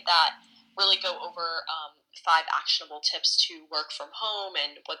website that really go over 5 actionable tips to work from home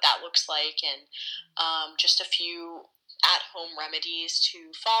and what that looks like, and just a few at-home remedies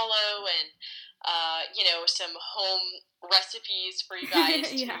to follow, and some home recipes for you guys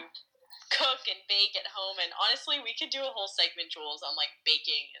to cook and bake at home. And honestly, we could do a whole segment, Jules, on like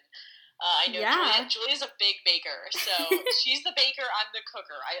baking. And I know Julia's a big baker, so she's the baker, I'm the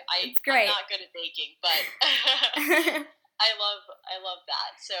cooker. I'm not good at baking, but I love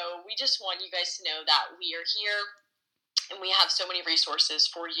that. So we just want you guys to know that we are here, and we have so many resources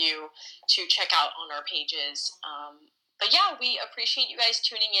for you to check out on our pages. But yeah, we appreciate you guys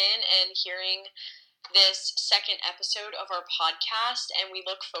tuning in and hearing this second episode of our podcast, and we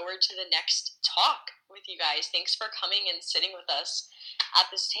look forward to the next talk with you guys. Thanks for coming and sitting with us at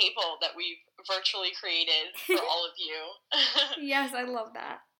this table that we've virtually created for all of you. Yes, I love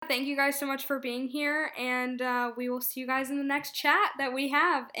that. Thank you guys so much for being here, and we will see you guys in the next chat that we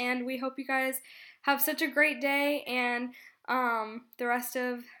have, and we hope you guys have such a great day and the rest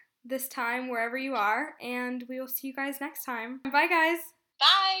of this time wherever you are, and we will see you guys next time. Bye, guys.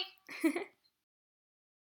 Bye.